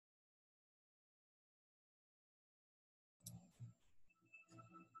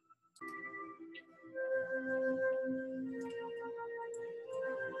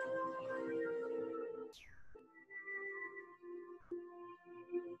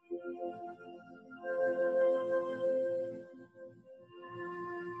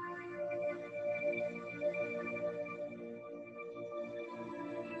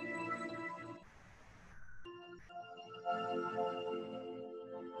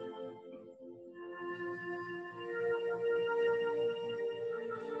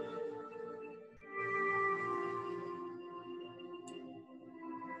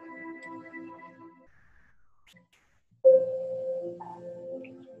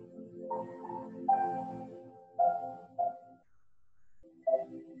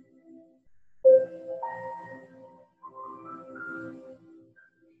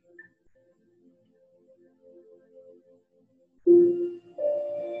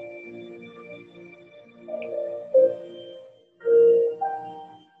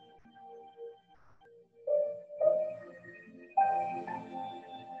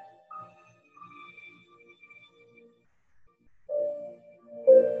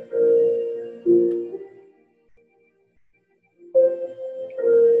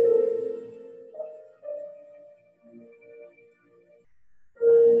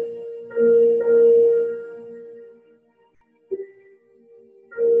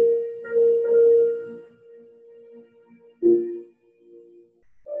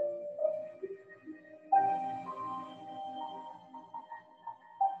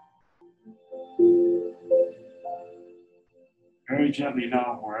Very gently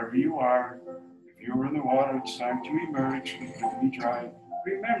now, wherever you are, if you were in the water, it's time to emerge completely dry,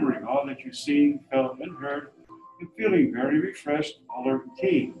 remembering all that you've seen, felt, and heard, and feeling very refreshed, alert, and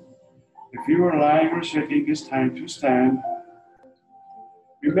keen. If you are lying or sitting, it's time to stand,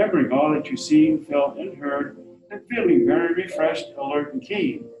 remembering all that you've seen, felt, and heard, and feeling very refreshed, alert, and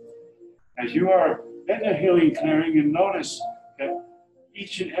keen. As you are in the healing clearing, and notice that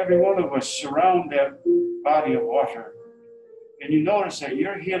each and every one of us surround that body of water. And you notice that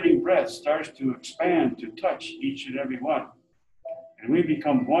your healing breath starts to expand to touch each and every one. And we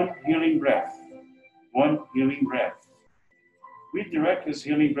become one healing breath. One healing breath. We direct this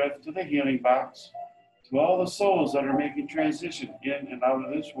healing breath to the healing box, to all the souls that are making transition in and out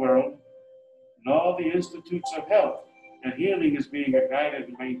of this world, and all the institutes of health. And healing is being guided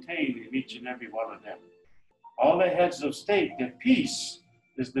and maintained in each and every one of them. All the heads of state, that peace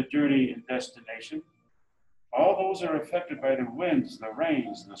is the journey and destination. All those are affected by the winds, the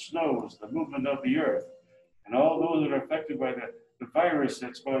rains, the snows, the movement of the earth. And all those that are affected by the virus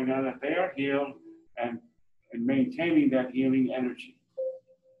that's going on, that they are healed and maintaining that healing energy.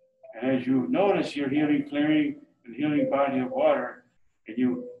 And as you notice your healing clearing and healing body of water,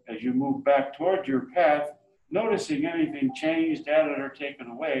 and as you move back toward your path, noticing anything changed, added, or taken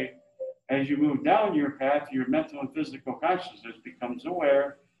away, as you move down your path, your mental and physical consciousness becomes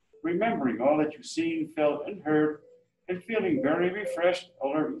aware, remembering all that you've seen, felt, and heard, and feeling very refreshed,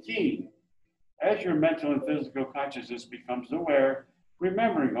 alert, and keen. As your mental and physical consciousness becomes aware,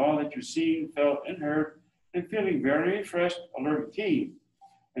 remembering all that you've seen, felt, and heard, and feeling very refreshed, alert, and keen.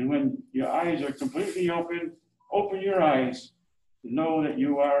 And when your eyes are completely open, open your eyes to know that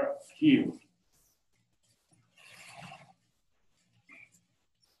you are healed.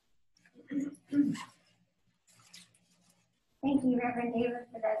 Thank you, Reverend David,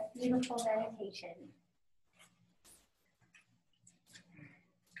 for that beautiful meditation.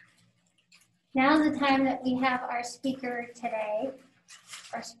 Now's the time that we have our speaker today.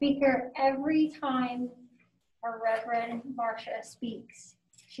 Our speaker, every time our Reverend Marsha speaks,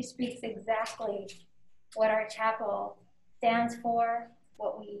 she speaks exactly what our chapel stands for,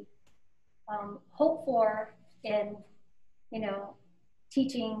 what we hope for in,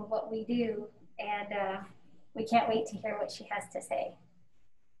 teaching what we do. And we can't wait to hear what she has to say.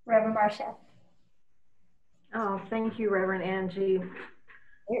 Reverend Marsha. Oh, thank you, Reverend Angie.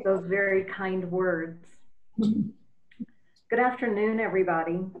 Those very kind words. Good afternoon,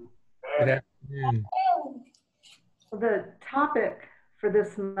 everybody. Good afternoon. The topic for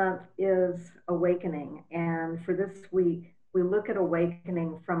this month is awakening. And for this week, we look at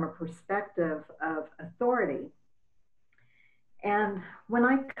awakening from a perspective of authority. And when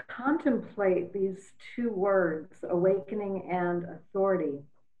I contemplate these two words, awakening and authority,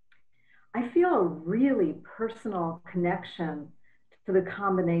 I feel a really personal connection to the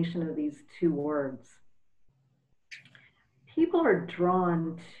combination of these two words. People are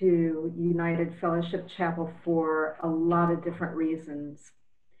drawn to United Fellowship Chapel for a lot of different reasons.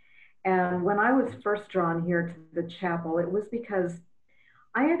 And when I was first drawn here to the chapel, it was because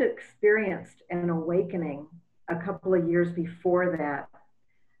I had experienced an awakening a couple of years before that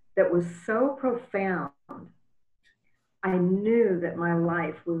that was so profound, I knew that my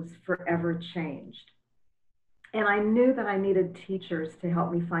life was forever changed. And I knew that I needed teachers to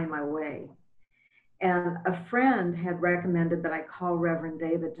help me find my way. And a friend had recommended that I call Reverend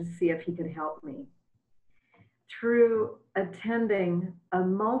David to see if he could help me. Through attending a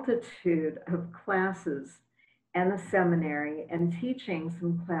multitude of classes and the seminary and teaching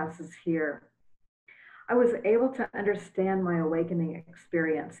some classes here, I was able to understand my awakening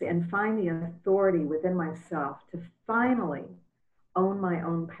experience and find the authority within myself to finally own my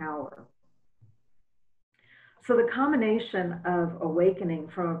own power. So the combination of awakening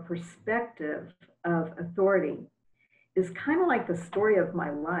from a perspective of authority is kind of like the story of my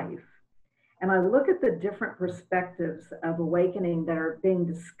life. And I look at the different perspectives of awakening that are being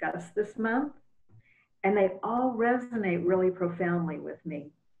discussed this month, and they all resonate really profoundly with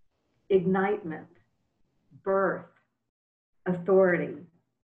me. Ignitement, birth, authority,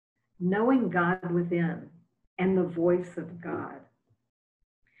 knowing God within, and the voice of God.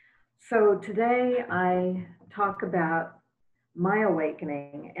 So today I talk about my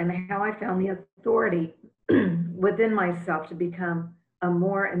awakening and how I found the authority within myself to become a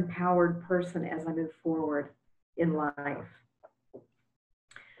more empowered person as I move forward in life.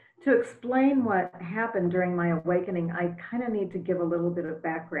 To explain what happened during my awakening, I kind of need to give a little bit of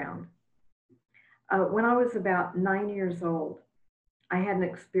background. When I was about 9 years old, I had an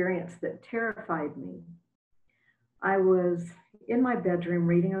experience that terrified me. I was in my bedroom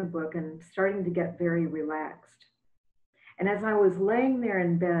reading a book and starting to get very relaxed. And as I was laying there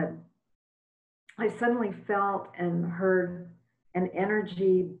in bed, I suddenly felt and heard an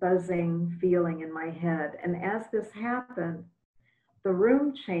energy buzzing feeling in my head. And as this happened, the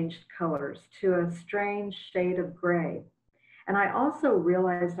room changed colors to a strange shade of gray. And I also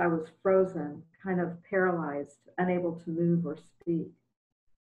realized I was frozen, kind of paralyzed, unable to move or speak.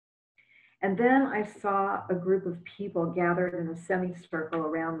 And then I saw a group of people gathered in a semicircle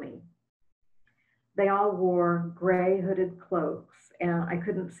around me. They all wore gray hooded cloaks, and I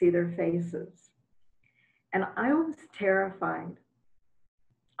couldn't see their faces. And I was terrified.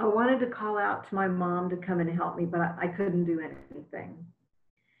 I wanted to call out to my mom to come and help me, but I couldn't do anything.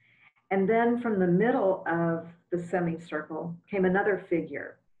 And then from the middle of the semicircle came another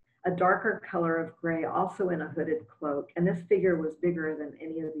figure, a darker color of gray, also in a hooded cloak. And this figure was bigger than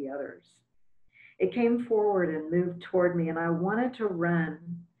any of the others. It came forward and moved toward me, and I wanted to run.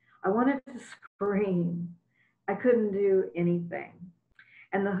 I wanted to scream. I couldn't do anything.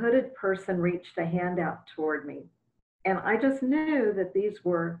 And the hooded person reached a hand out toward me. And I just knew that these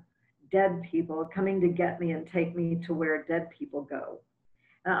were dead people coming to get me and take me to where dead people go.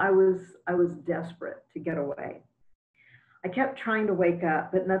 And I was desperate to get away. I kept trying to wake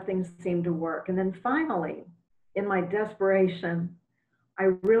up, but nothing seemed to work. And then finally, in my desperation, I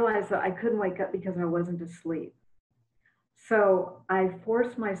realized that I couldn't wake up because I wasn't asleep. So I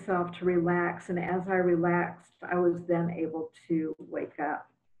forced myself to relax. And as I relaxed, I was then able to wake up.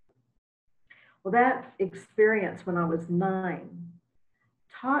 Well, that experience when I was 9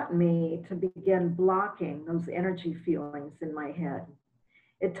 taught me to begin blocking those energy feelings in my head.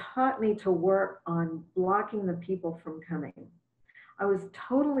 It taught me to work on blocking the people from coming. I was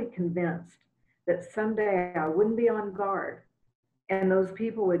totally convinced that someday I wouldn't be on guard and those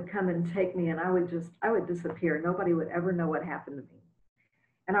people would come and take me and I would disappear. Nobody would ever know what happened to me.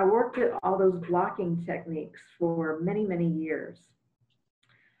 And I worked at all those blocking techniques for many, many years.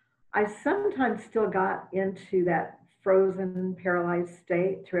 I sometimes still got into that frozen, paralyzed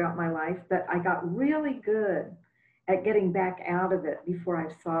state throughout my life, but I got really good at getting back out of it before I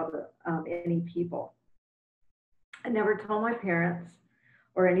saw any people. I never told my parents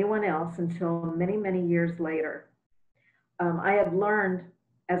or anyone else until many, many years later. I had learned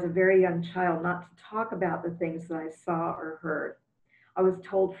as a very young child not to talk about the things that I saw or heard. I was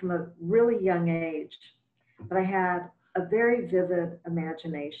told from a really young age that I had a very vivid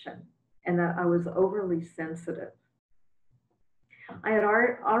imagination and that I was overly sensitive. I had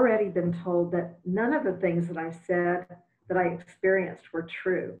already been told that none of the things that I said that I experienced were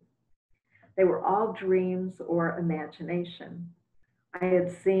true. They were all dreams or imagination. I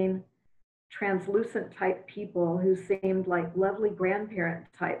had seen translucent type people who seemed like lovely grandparent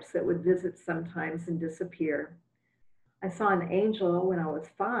types that would visit sometimes and disappear. I saw an angel when I was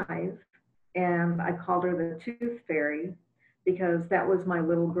 5, and I called her the Tooth Fairy because that was my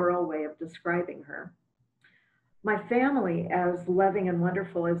little girl way of describing her. My family, as loving and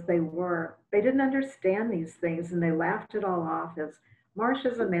wonderful as they were, they didn't understand these things and they laughed it all off as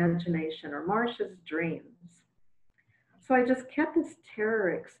Marsha's imagination or Marsha's dreams. So I just kept this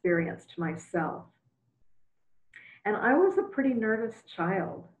terror experience to myself. And I was a pretty nervous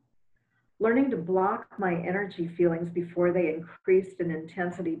child. Learning to block my energy feelings before they increased in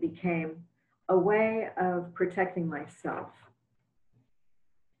intensity became a way of protecting myself.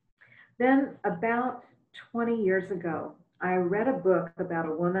 Then, about 20 years ago, I read a book about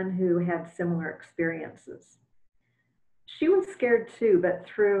a woman who had similar experiences. She was scared too, but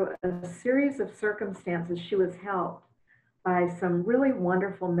through a series of circumstances, she was helped by some really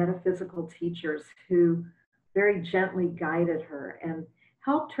wonderful metaphysical teachers who very gently guided her and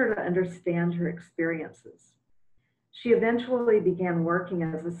helped her to understand her experiences. She eventually began working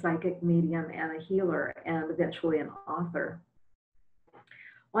as a psychic medium and a healer, and eventually an author.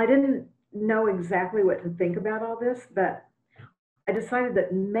 Well, I didn't know exactly what to think about all this, but I decided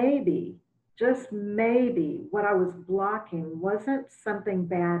that maybe, just maybe, what I was blocking wasn't something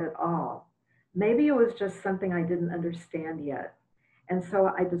bad at all. Maybe it was just something I didn't understand yet. And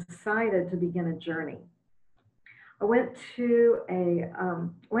so I decided to begin a journey. I went to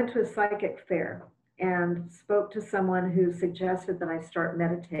a psychic fair and spoke to someone who suggested that I start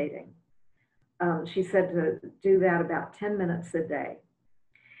meditating. She said to do that about 10 minutes a day.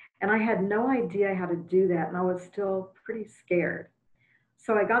 And I had no idea how to do that, and I was still pretty scared.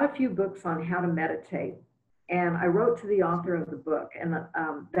 So I got a few books on how to meditate, and I wrote to the author of the book and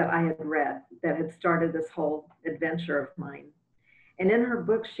that I had read, that had started this whole adventure of mine. And in her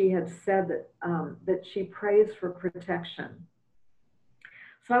book, she had said that she prays for protection.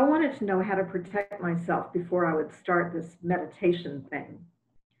 So I wanted to know how to protect myself before I would start this meditation thing.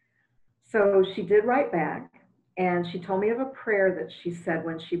 So she did write back, and she told me of a prayer that she said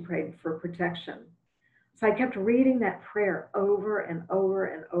when she prayed for protection. So I kept reading that prayer over and over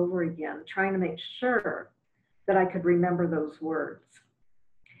and over again, trying to make sure that I could remember those words.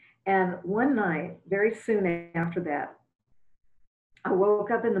 And one night, very soon after that, I woke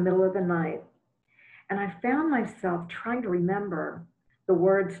up in the middle of the night, and I found myself trying to remember the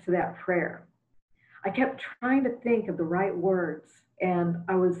words to that prayer. I kept trying to think of the right words, and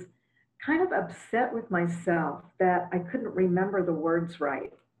I was kind of upset with myself that I couldn't remember the words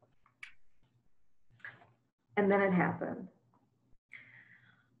right. And then it happened.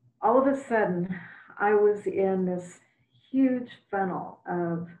 All of a sudden, I was in this huge funnel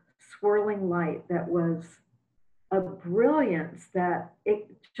of swirling light that was a brilliance that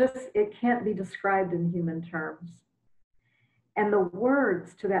it can't be described in human terms. And the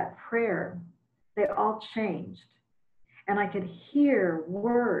words to that prayer, they all changed. And I could hear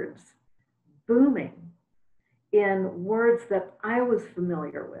words booming in words that I was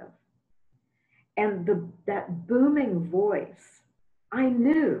familiar with. And that booming voice, I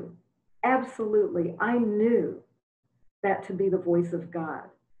knew, absolutely, I knew that to be the voice of God.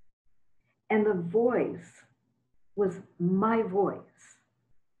 And the voice was my voice.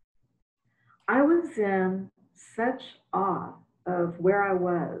 I was in such awe of where I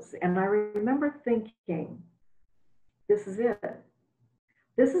was. And I remember thinking, this is it.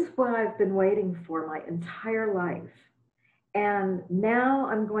 This is what I've been waiting for my entire life. And now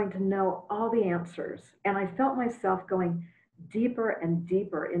I'm going to know all the answers. And I felt myself going deeper and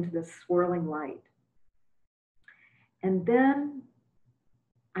deeper into this swirling light. And then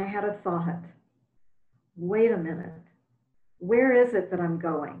I had a thought. Wait a minute. Where is it that I'm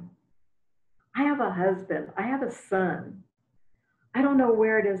going? I have a husband. I have a son. I don't know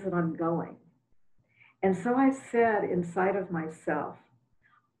where it is that I'm going. And so I said inside of myself,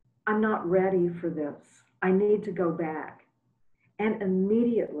 I'm not ready for this. I need to go back. And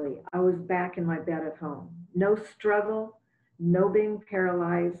immediately I was back in my bed at home. No struggle, no being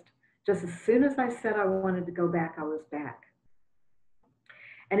paralyzed. Just as soon as I said I wanted to go back, I was back.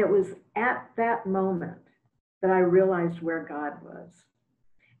 And it was at that moment that I realized where God was.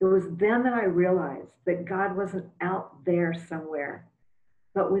 It was then that I realized that God wasn't out there somewhere,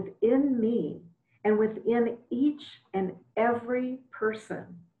 but within me and within each and every person.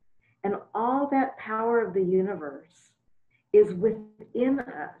 And all that power of the universe is within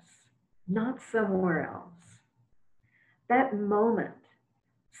us, not somewhere else. That moment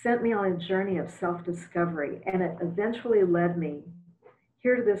sent me on a journey of self-discovery, and it eventually led me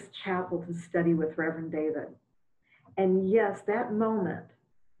here to this chapel to study with Reverend David. And yes, that moment,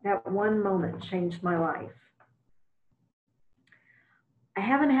 that one moment changed my life. I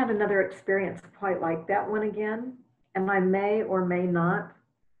haven't had another experience quite like that one again, and I may or may not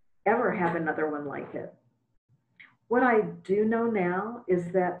ever have another one like it. What I do know now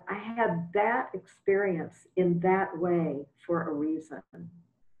is that I had that experience in that way for a reason.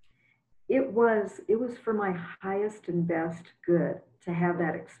 It was for my highest and best good to have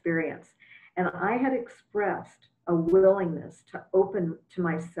that experience. And I had expressed a willingness to open to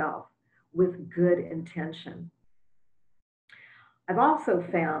myself with good intention. I've also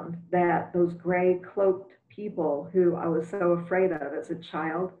found that those gray cloaked people who I was so afraid of as a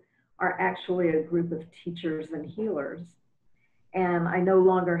child are actually a group of teachers and healers. And I no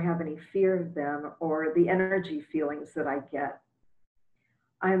longer have any fear of them or the energy feelings that I get.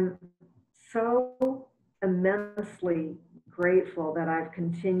 I'm so immensely grateful that I've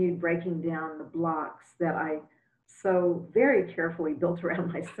continued breaking down the blocks that I so very carefully built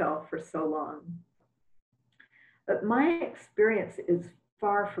around myself for so long. But my experience is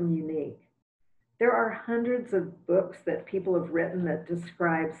far from unique. There are hundreds of books that people have written that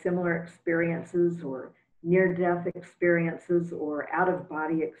describe similar experiences or near-death experiences or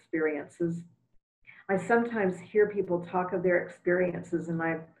out-of-body experiences. I sometimes hear people talk of their experiences and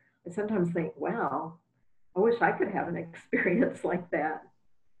I sometimes think, wow, I wish I could have an experience like that.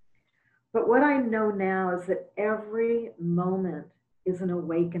 But what I know now is that every moment is an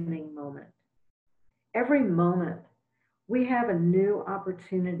awakening moment. Every moment, we have a new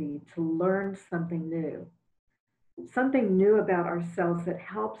opportunity to learn something new about ourselves that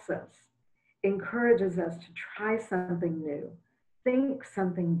helps us, encourages us to try something new, think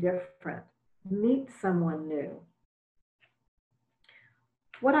something different, meet someone new.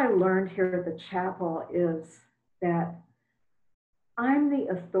 What I learned here at the chapel is that I'm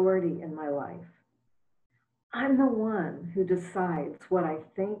the authority in my life. I'm the one who decides what I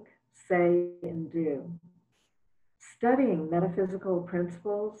think, say, and do. Studying metaphysical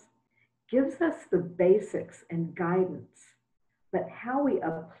principles gives us the basics and guidance, but how we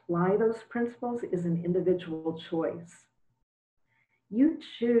apply those principles is an individual choice. You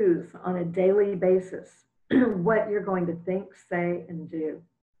choose on a daily basis what you're going to think, say, and do.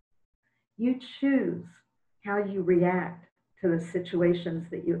 You choose how you react to the situations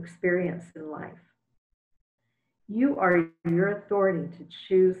that you experience in life. You are your authority to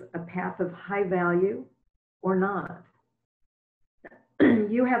choose a path of high value or not.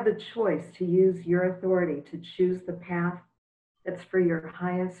 You have the choice to use your authority to choose the path that's for your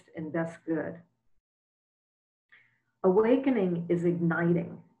highest and best good. Awakening is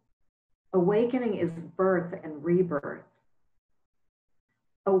igniting. Awakening is birth and rebirth.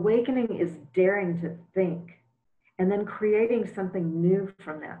 Awakening is daring to think and then creating something new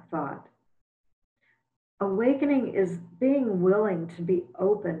from that thought. Awakening is being willing to be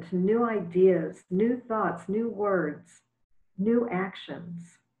open to new ideas, new thoughts, new words, new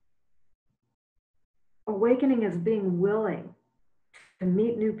actions. Awakening is being willing to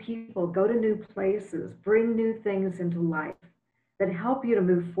meet new people, go to new places, bring new things into life that help you to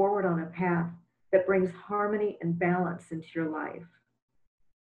move forward on a path that brings harmony and balance into your life.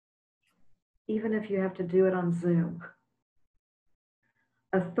 Even if you have to do it on Zoom.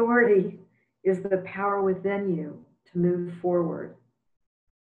 Authority is the power within you to move forward.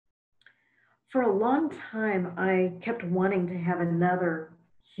 For a long time, I kept wanting to have another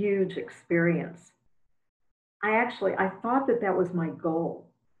huge experience. I thought that that was my goal.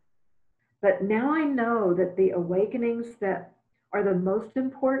 But now I know that the awakenings that are the most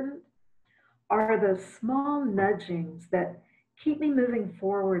important are the small nudgings that keep me moving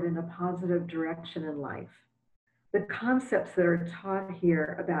forward in a positive direction in life. The concepts that are taught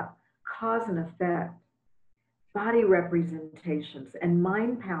here about cause and effect, body representations, and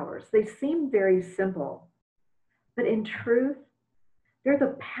mind powers, they seem very simple, but in truth, they're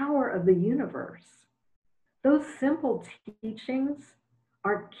the power of the universe. Those simple teachings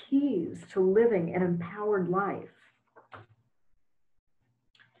are keys to living an empowered life.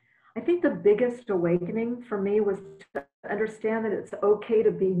 I think the biggest awakening for me was to understand that it's okay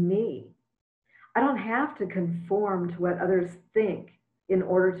to be me. I don't have to conform to what others think in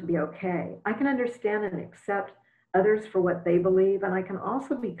order to be okay. I can understand and accept others for what they believe, and I can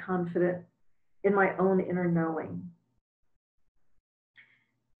also be confident in my own inner knowing.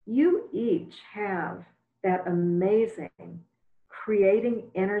 You each have that amazing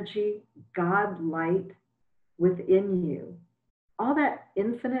creating energy, God light within you, all that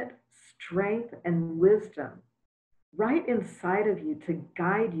infinite strength and wisdom right inside of you to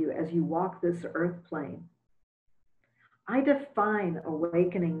guide you as you walk this earth plane. I define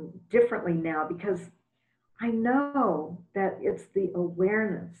awakening differently now because I know that it's the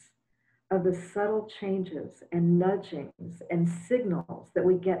awareness of the subtle changes and nudgings and signals that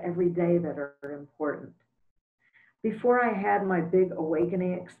we get every day that are important. Before I had my big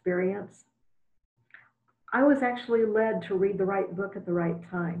awakening experience, I was actually led to read the right book at the right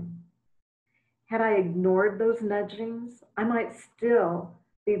time. Had I ignored those nudgings, I might still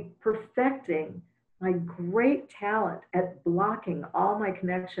be perfecting my great talent at blocking all my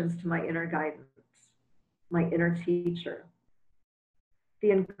connections to my inner guidance, my inner teacher.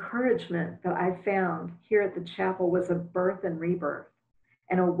 The encouragement that I found here at the chapel was a birth and rebirth,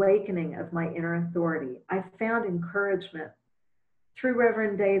 an awakening of my inner authority. I found encouragement through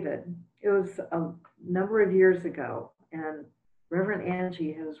Reverend David. It was a number of years ago, and Reverend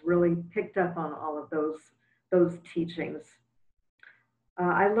Angie has really picked up on all of those teachings.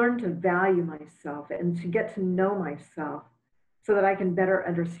 I learned to value myself and to get to know myself so that I can better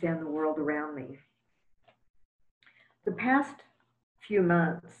understand the world around me. The past few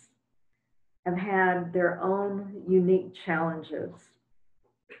months have had their own unique challenges,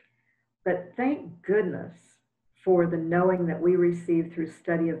 but thank goodness for the knowing that we receive through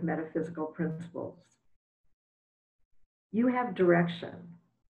study of metaphysical principles. You have direction.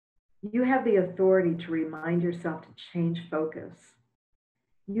 You have the authority to remind yourself to change focus.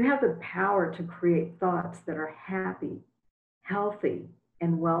 You have the power to create thoughts that are happy, healthy,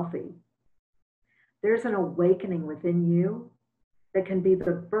 and wealthy. There's an awakening within you that can be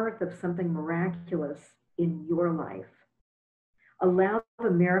the birth of something miraculous in your life. Allow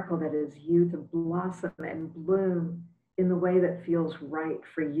the miracle that is you to blossom and bloom in the way that feels right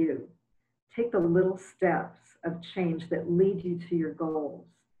for you. Take the little steps of change that lead you to your goals.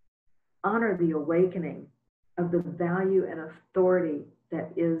 Honor the awakening of the value and authority that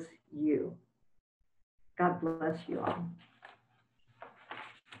is you. God bless you all.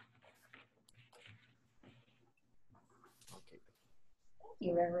 Thank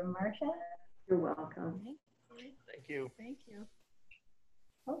you, Reverend Marsha. You're welcome. Thank you. Thank you.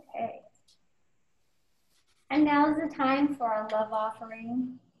 Okay. And now is the time for our love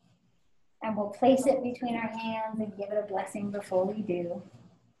offering. And we'll place it between our hands and give it a blessing before we do.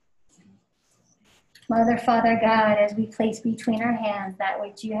 Mother, Father, God, as we place between our hands that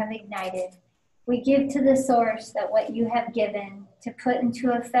which you have ignited, we give to the source that what you have given to put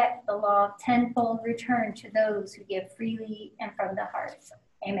into effect the law of tenfold return to those who give freely and from the heart.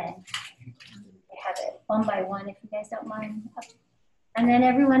 Amen. We have it one by one, if you guys don't mind. And then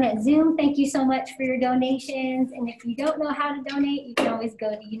everyone at Zoom, thank you so much for your donations. And if you don't know how to donate, you can always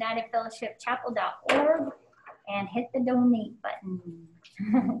go to unitedfellowshipchapel.org and hit the donate button.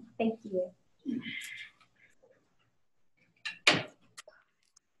 Thank you.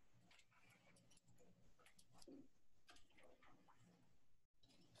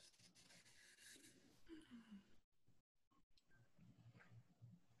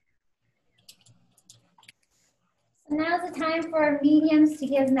 So now's the time for our mediums to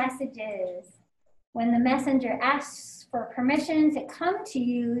give messages. When the messenger asks for permission to come to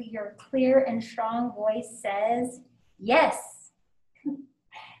you, your clear and strong voice says, yes.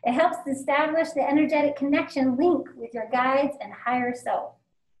 It helps to establish the energetic connection link with your guides and higher self.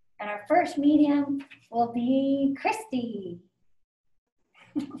 And our first medium will be Christy.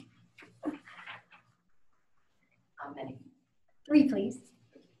 How many? 3, please.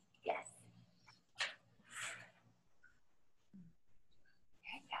 Yes.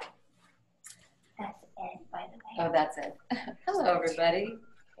 That's Ed, by the way. Oh, that's it. Hello, everybody.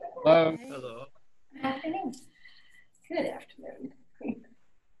 Hello. Hello. Good afternoon. Good afternoon.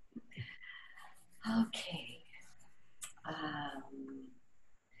 Okay.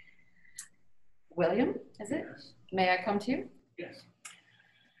 William, is it? May I come to you? Yes.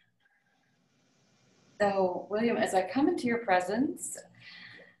 So, William, as I come into your presence,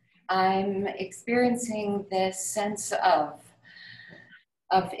 I'm experiencing this sense of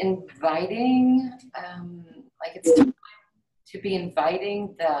inviting, like it's time to be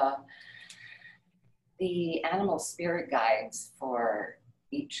inviting the animal spirit guides for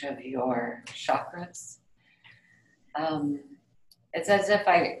each of your chakras. It's as if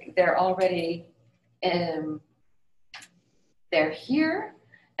they're already, they're here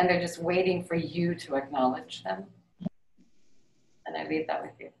and they're just waiting for you to acknowledge them. And I leave that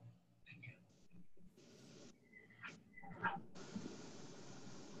with you.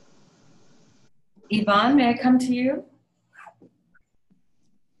 Yvonne, may I come to you?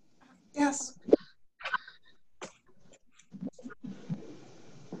 Yes.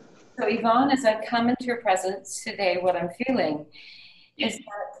 So Yvonne, as I come into your presence today, what I'm feeling is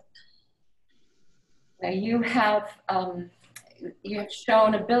that you have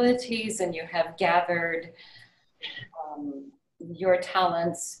shown abilities and you have gathered your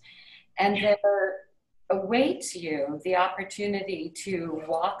talents, and there awaits you the opportunity to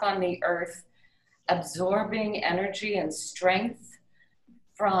walk on the earth, absorbing energy and strength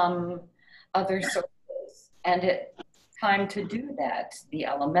from other sources. And it's time to do that. The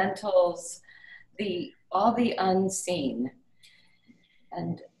elementals, all the unseen.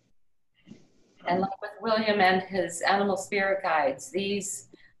 And like with William and his animal spirit guides, these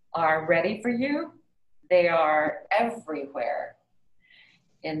are ready for you. They are everywhere.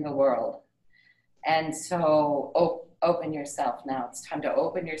 in the world. And so open yourself now. It's time to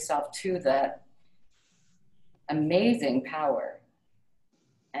open yourself to that amazing power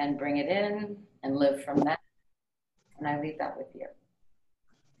and bring it in and live from that. And I leave that with you.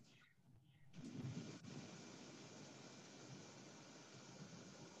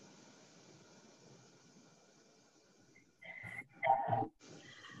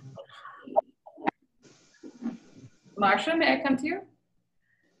 Marsha, may I come to you?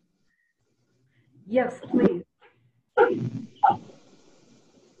 Yes, please.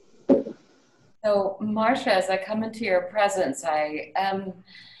 So, Marsha, as I come into your presence, I am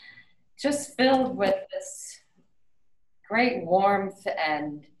just filled with this great warmth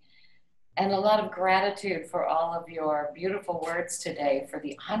and a lot of gratitude for all of your beautiful words today, for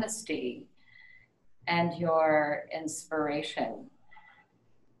the honesty and your inspiration.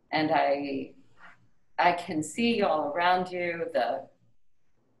 And I can see all around you the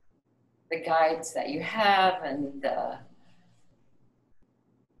guides that you have and the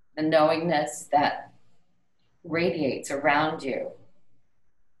knowingness that radiates around you.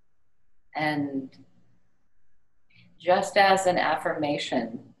 And just as an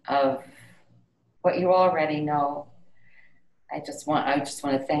affirmation of what you already know, I just want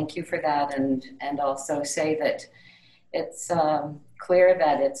to thank you for that, and also say that it's clear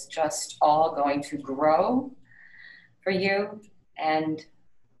that it's just all going to grow for you and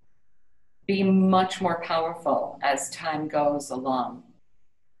be much more powerful as time goes along.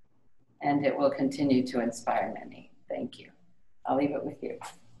 And it will continue to inspire many. Thank you. I'll leave it with you.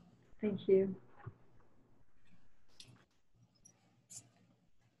 Thank you.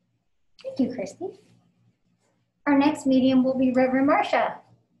 Thank you, Christy. Our next medium will be Reverend Marsha.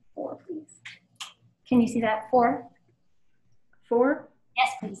 4, please. Can you see that? 4? 4? Yes,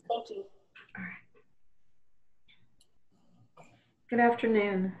 please. Thank you. All right. Good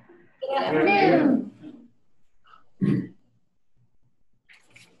afternoon. Good afternoon.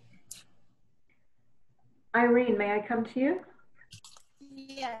 Irene, may I come to you?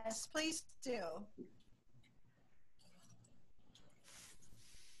 Yes, please do.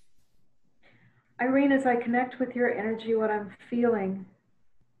 Irene, as I connect with your energy, what I'm feeling.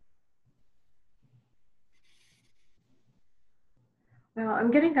 Well,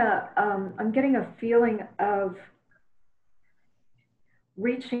 I'm getting a feeling of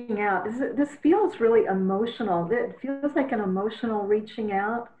reaching out. This feels really emotional. It feels like an emotional reaching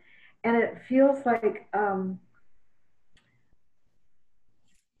out, and it feels like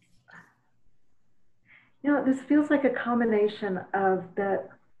this feels like a combination of that.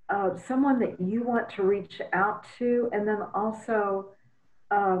 Someone that you want to reach out to, and then also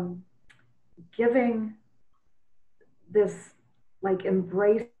giving this like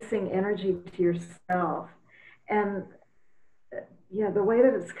embracing energy to yourself. And yeah, the way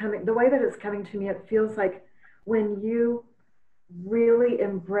that it's coming to me, it feels like when you really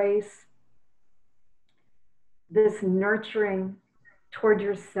embrace this nurturing toward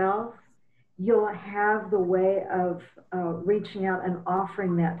yourself, you'll have the way of reaching out and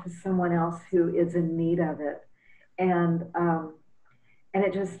offering that to someone else who is in need of it. And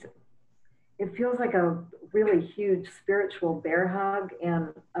it feels like a really huge spiritual bear hug,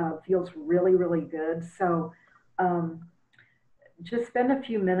 and feels really, really good. So just spend a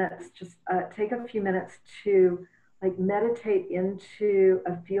few minutes, take a few minutes to like meditate into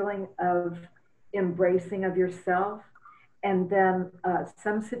a feeling of embracing of yourself. And then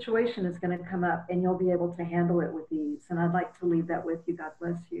some situation is going to come up and you'll be able to handle it with ease. And I'd like to leave that with you. God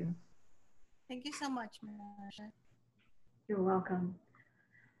bless you. Thank you so much, Marsha. You're welcome.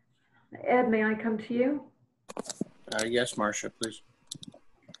 Ed, may I come to you? Yes, Marsha, please.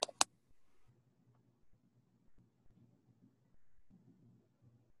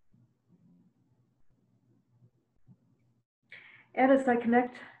 Ed, as I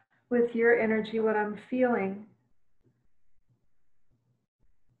connect with your energy, what I'm feeling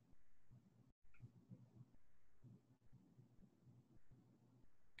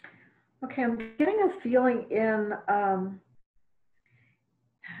okay, I'm getting a feeling in,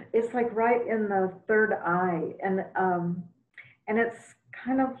 it's like right in the third eye. And it's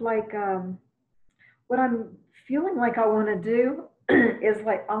kind of like, what I'm feeling like I want to do is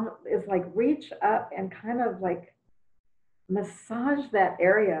like reach up and kind of like massage that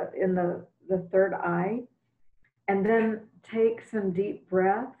area in the third eye, and then take some deep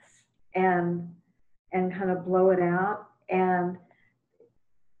breaths and kind of blow it out. And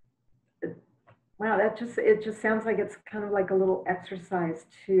wow, it just sounds like it's kind of like a little exercise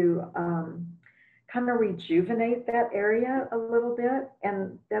to kind of rejuvenate that area a little bit.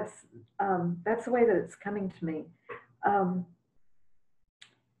 And that's the way that it's coming to me.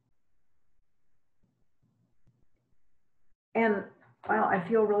 And wow, I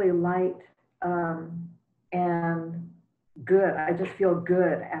feel really light and good. I just feel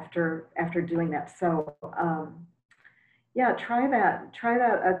good after doing that. So yeah, try that. Try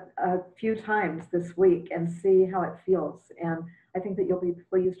that a few times this week and see how it feels. And I think that you'll be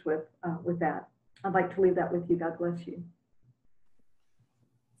pleased with that. I'd like to leave that with you. God bless you.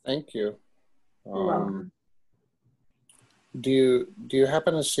 Thank you. You're welcome. Do you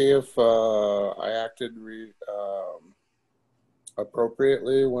happen to see if I acted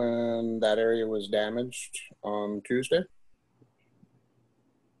appropriately when that area was damaged on Tuesday?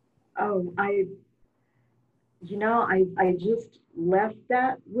 Oh, I just left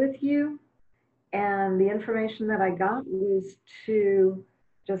that with you, and the information that I got was to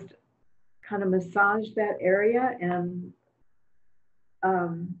just kind of massage that area and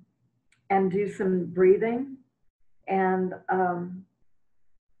do some breathing, and I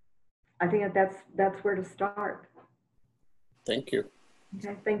think that's where to start. Thank you.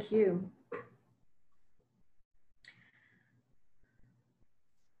 Okay, thank you.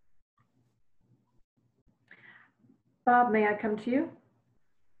 Bob, may I come to you?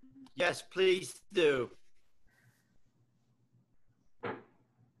 Yes, please do.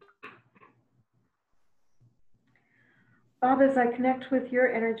 Bob, as I connect with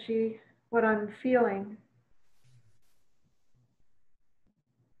your energy, what I'm feeling,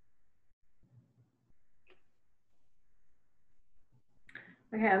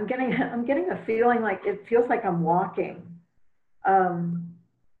 okay, I'm getting a feeling like it feels like I'm walking.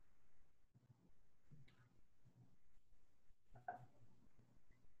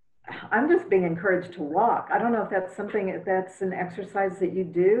 I'm just being encouraged to walk. I don't know if that's that's an exercise that you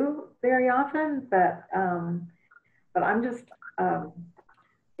do very often, but I'm just,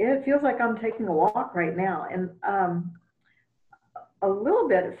 it feels like I'm taking a walk right now. And a little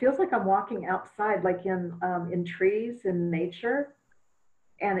bit, it feels like I'm walking outside, like in trees, in nature.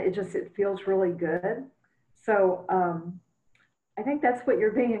 And it feels really good. So I think that's what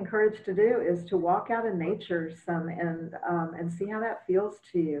you're being encouraged to do, is to walk out in nature some and see how that feels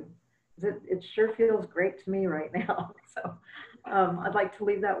to you. It sure feels great to me right now. So I'd like to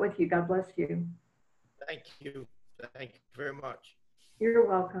leave that with you. God bless you. Thank you. Thank you very much. You're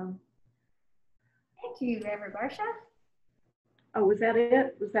welcome. Thank you, Reverend Marsha. Oh, was that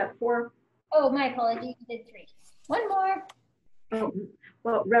it? Was that 4? Oh, my apologies. You did 3. One more. Oh,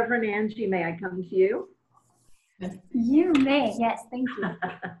 well, Reverend Angie, may I come to you? You may. Yes, thank you.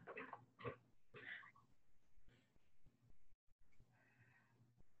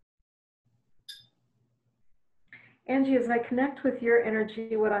 Angie, as I connect with your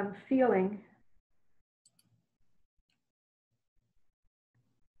energy, what I'm feeling,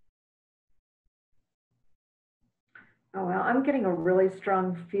 oh, well, I'm getting a really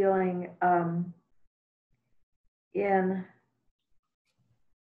strong feeling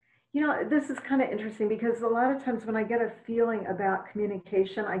this is kind of interesting, because a lot of times when I get a feeling about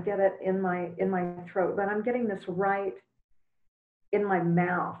communication, I get it in my throat, but I'm getting this right in my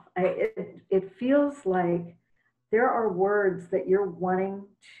mouth. It feels like there are words that you're wanting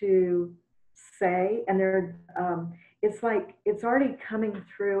to say, and it's like it's already coming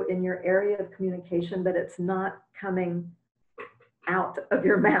through in your area of communication, but it's not coming out of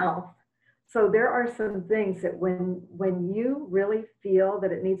your mouth. So there are some things that when you really feel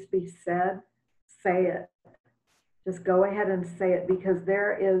that it needs to be said, say it. Just go ahead and say it, because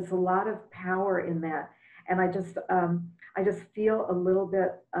there is a lot of power in that. And I just feel a little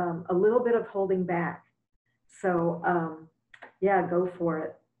bit of holding back. So yeah, go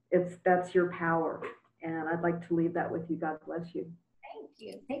for it. That's your power. And I'd like to leave that with you. God bless you. Thank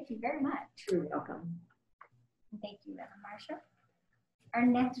you. Thank you very much. You're welcome. Thank you, Reverend Marsha.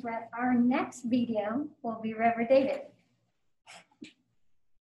 Our next video will be Reverend David.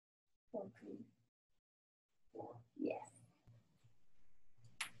 Yes.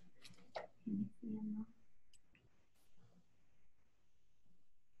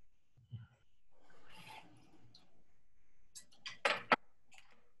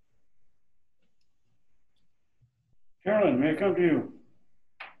 Carolyn, may I come to you?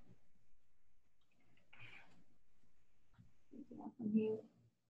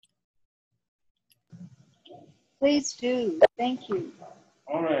 Please do. Thank you.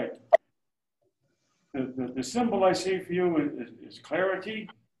 All right. The symbol I see for you is clarity,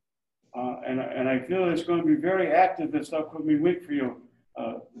 and I feel it's going to be very active this upcoming week for you.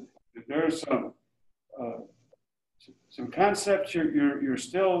 There's some concepts you're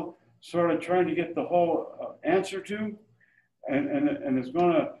still sort of trying to get the whole answer to, and it's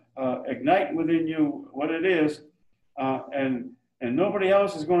going to ignite within you what it is, and nobody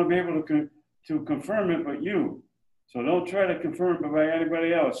else is going to be able to confirm it but you. So don't try to confirm it by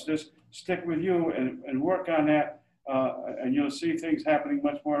anybody else. Just stick with you and work on that, and you'll see things happening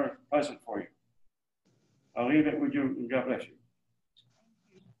much more pleasant for you. I'll leave it with you, and God bless you.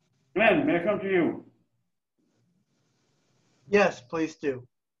 Glenn, may I come to you? Yes, please do.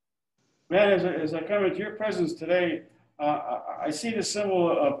 Glenn, as I come into your presence today, I see the symbol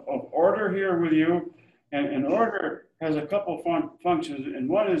of order here with you, and order has a couple functions, and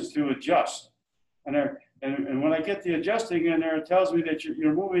one is to adjust. And when I get the adjusting in there, it tells me that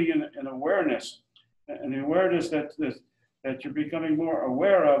you're moving in awareness, and the awareness that you're becoming more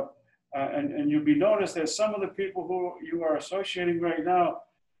aware of. And you'll be noticed that some of the people who you are associating right now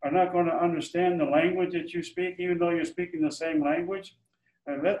are not going to understand the language that you speak, even though you're speaking the same language.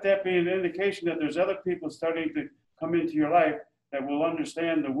 And let that be an indication that there's other people starting to come into your life that will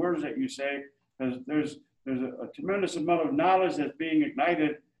understand the words that you say. There's a tremendous amount of knowledge that's being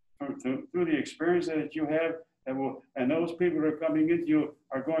ignited through the experience that you have, and those people that are coming into you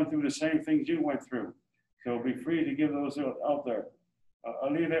are going through the same things you went through. So be free to give those out there.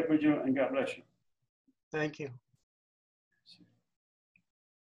 I'll leave that with you, and God bless you. Thank you.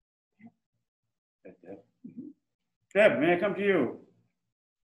 Deb, may I come to you?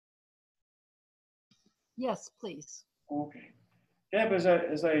 Yes, please. Okay. Deb, as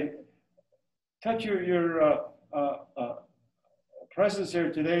I touch your presence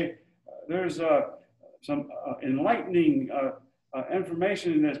here today, there's some enlightening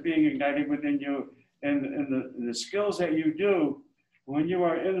information that's being ignited within you, and the skills that you do when you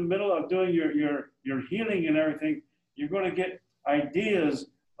are in the middle of doing your healing and everything. You're going to get ideas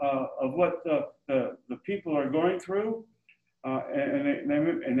of what the people are going through,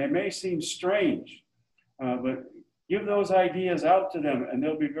 and they may seem strange, but give those ideas out to them, and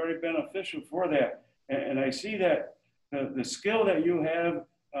they'll be very beneficial for that. And I see that the skill that you have,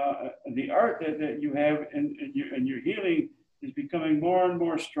 the art that you have in your healing is becoming more and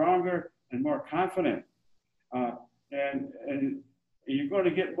more stronger and more confident. And you're going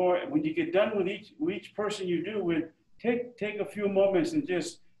to get more, when you get done with each person you do with, take a few moments and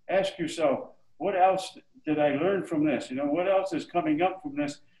just ask yourself, what else did I learn from this? You know, what else is coming up from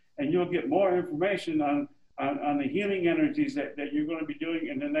this? And you'll get more information on the healing energies that you're going to be doing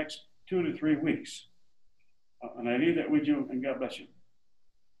in the next 2 to 3 weeks. And I leave that with you, and God bless you.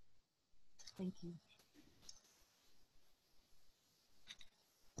 Thank you.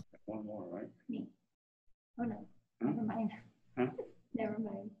 One more, right? Me. Oh no, never mind. Huh? Never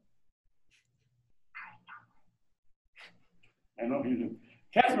mind. I know you do.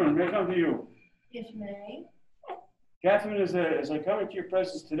 Catherine, may I come to you? Yes, may. Catherine, as I come into your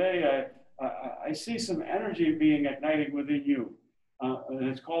presence today, I see some energy being ignited within you. And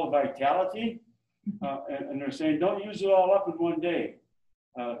it's called vitality. And they're saying, don't use it all up in one day.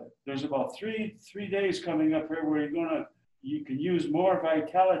 There's about three days coming up here where you can use more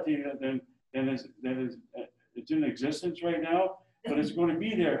vitality than is it's in existence right now, but it's going to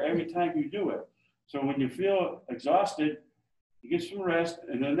be there every time you do it. So when you feel exhausted, you get some rest,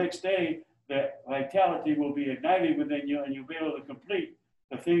 and the next day that vitality will be ignited within you, and you'll be able to complete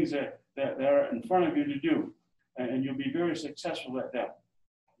the things that are in front of you to do, and you'll be very successful at that.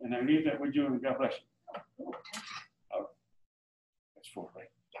 And I leave that with you, and God bless you. That's 4, right?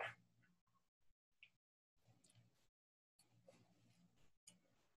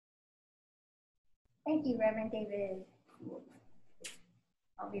 Thank you, Reverend David.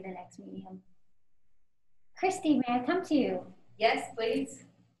 I'll be the next medium. Christy, may I come to you? Yes, please.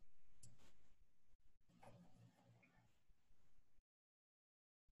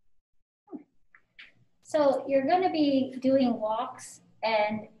 So you're going to be doing walks,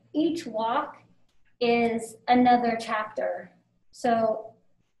 and each walk is another chapter. So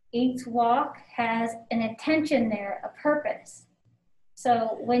each walk has an intention there, a purpose.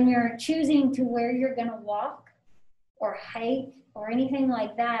 So when you're choosing to where you're going to walk or hike or anything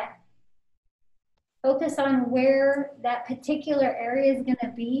like that, focus on where that particular area is going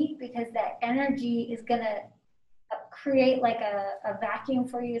to be, because that energy is going to create like a vacuum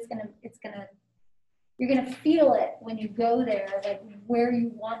for you. You're going to feel it when you go there, like where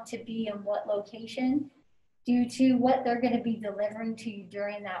you want to be and what location, due to what they're going to be delivering to you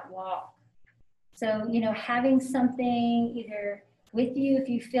during that walk. So, you know, having something either with you if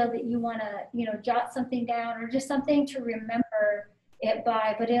you feel that you want to, you know, jot something down, or just something to remember it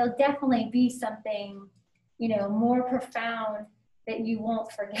by, but it'll definitely be something, you know, more profound that you won't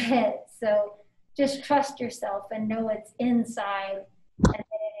forget. So just trust yourself and know it's inside and that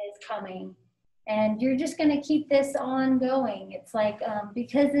it is coming. And you're just going to keep this on going. It's like,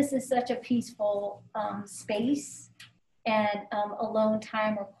 because this is such a peaceful space and alone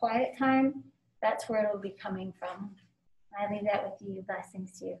time or quiet time, that's where it'll be coming from. I leave that with you.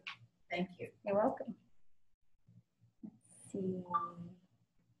 Blessings to you. Thank you. You're welcome. Let's see.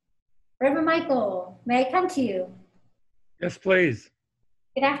 Reverend Michael, may I come to you? Yes, please.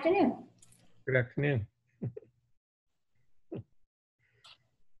 Good afternoon. Good afternoon.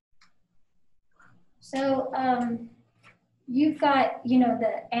 So you've got,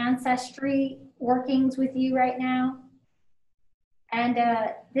 the ancestry workings with you right now. And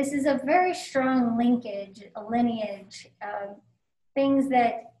this is a very strong linkage, a lineage, things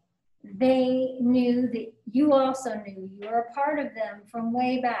that they knew that you also knew. You were a part of them from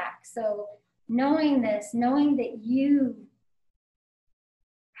way back. So knowing this, knowing that you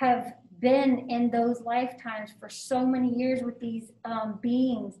have been in those lifetimes for so many years with these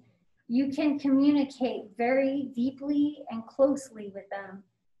beings, you can communicate very deeply and closely with them.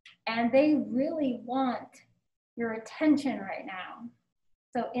 And they really want your attention right now.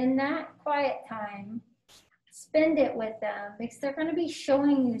 So in that quiet time, spend it with them, because they're going to be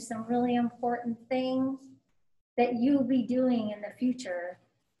showing you some really important things that you'll be doing in the future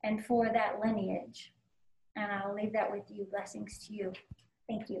and for that lineage. And I'll leave that with you. Blessings to you.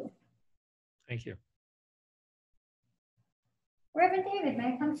 Thank you. Thank you. Reverend David,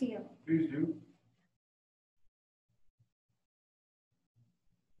 may I come to you? Please do.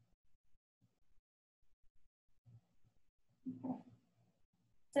 Okay.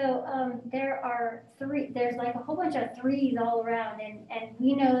 So there are there's like a whole bunch of threes all around, and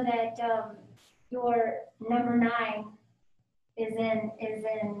we know that your number 9 is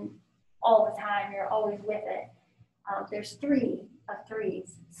in all the time. You're always with it. There's 3 of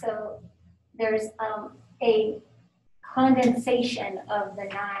threes. So there's a condensation of the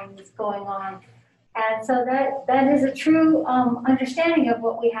 9s going on. And so that is a true understanding of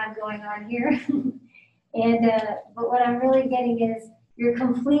what we have going on here. And but what I'm really getting is you're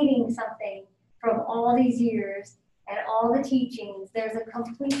completing something from all these years and all the teachings. There's a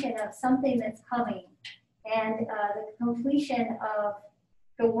completion of something that's coming. And the completion of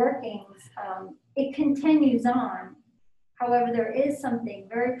the workings, it continues on. However, there is something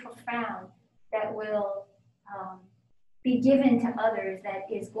very profound that will be given to others that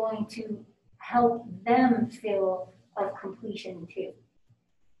is going to help them feel of completion too.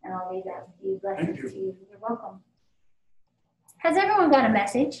 And I'll leave that with you. Blessings to you. You're welcome. Has everyone got a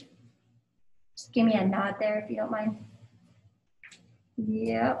message? Just give me a nod there if you don't mind.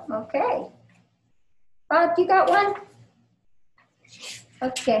 Yep, okay. Bob, you got one?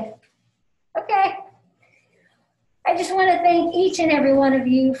 Okay. Okay. I just want to thank each and every one of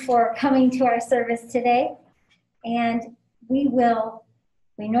you for coming to our service today. And we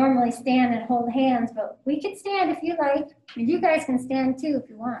normally stand and hold hands, but we can stand if you like. And you guys can stand too if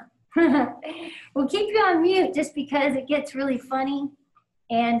you want. We'll keep you on mute just because it gets really funny.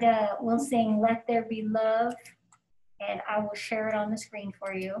 And we'll sing Let There Be Love. And I will share it on the screen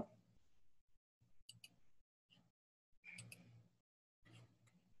for you.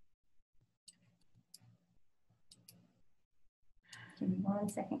 Give me 1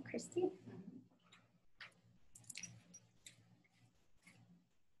 second, Christy.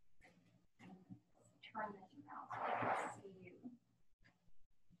 Turn this around so I can see you.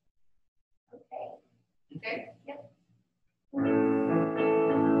 Okay. Okay. Yep.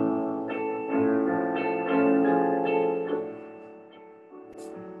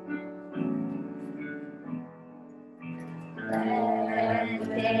 Let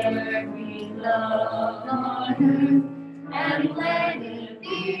there be love on earth, and let it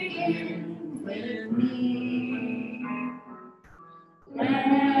begin with me.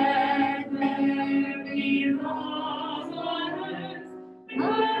 Let there be love on earth, a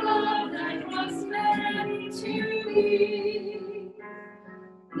love that was meant to be.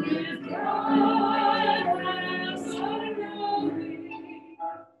 With God as our glory,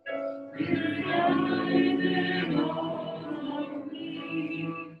 united all of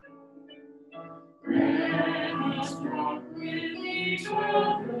me. Let us walk with each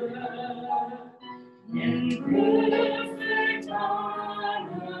other in perfect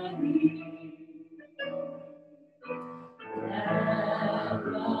harmony. Let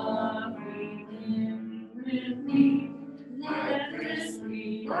love begin with me. Let this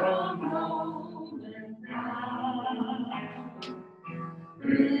be a moment now.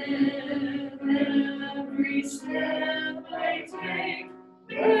 With every step I take,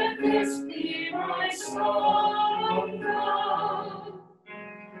 let this be my song now.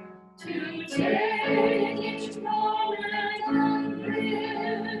 To take each moment and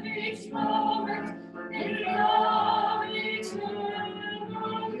live each moment in love eternally.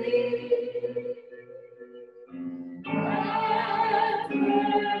 Let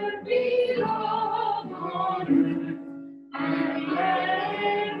there be love.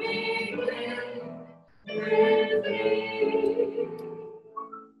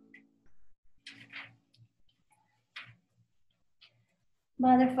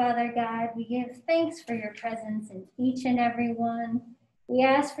 Mother, Father, God, we give thanks for your presence in each and every one. We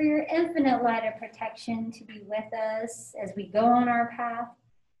ask for your infinite light of protection to be with us as we go on our path.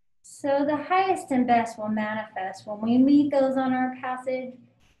 So the highest and best will manifest when we meet those on our passage,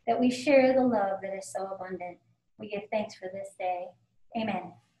 that we share the love that is so abundant. We give thanks for this day.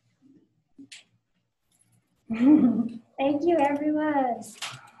 Amen. Thank you, everyone.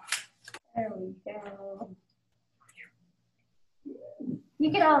 There we go. You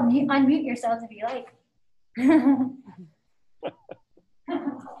can all unmute yourselves if you like.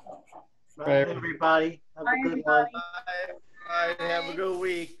 Bye, everybody. Have a good one. Bye. Bye. Have a good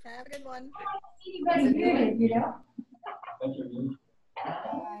week. Have a good one. Anybody muted, you know?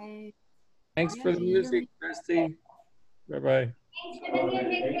 Bye. Thanks for the music, Christy. Bye-bye. Thanks for the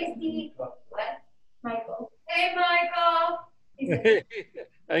music, Christy. What? Michael. Hey, Michael.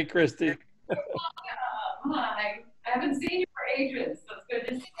 Hey, Christy. Hi. I haven't seen you for ages, so it's good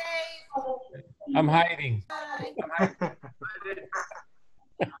to see Hey, I'm hiding. bye.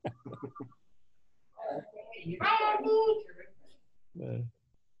 you. Hi, Andy.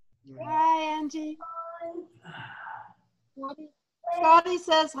 Hi, Angie. Scotty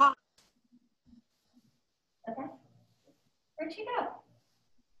says hi. Okay. Where'd she go?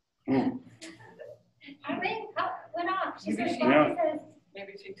 I think went off. She said, Yeah. says.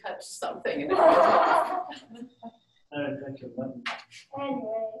 Maybe she touched something. Anyway,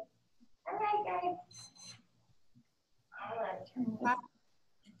 all right, guys. I'll turn this.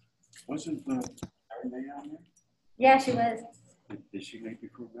 Wasn't the Renee on there? Yeah, she was. Did she make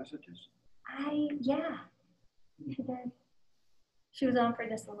before messages? Yeah, she did. She was on for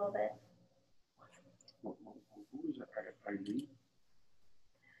just a little bit. Who was it? Irene?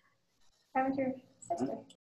 That was your sister.